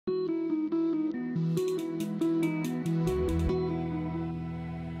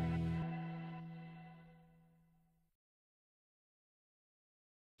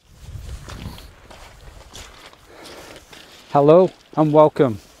Hello and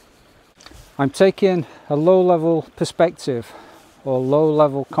welcome. I'm taking a low-level perspective or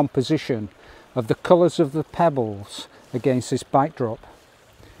low-level composition of the colours of the pebbles against this backdrop.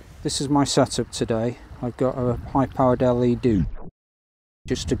 This is my setup today. I've got a high-powered LED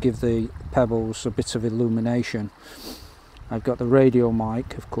just to give the pebbles a bit of illumination. I've got the radio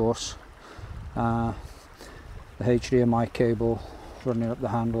mic, of course, the HDMI cable running up the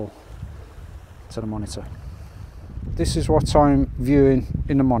handle to the monitor. This is what I'm viewing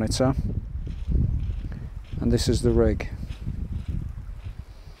in the monitor, and this is the rig.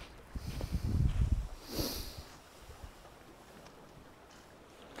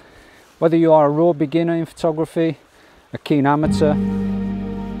 Whether you are a raw beginner in photography, a keen amateur,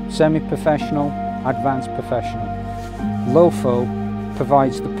 semi-professional, advanced professional, LowPho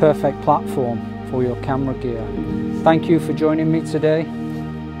provides the perfect platform for your camera gear. Thank you for joining me today.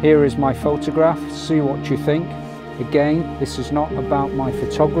 Here is my photograph, see what you think. Again, this is not about my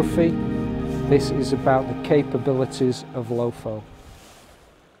photography, this is about the capabilities of LowPho.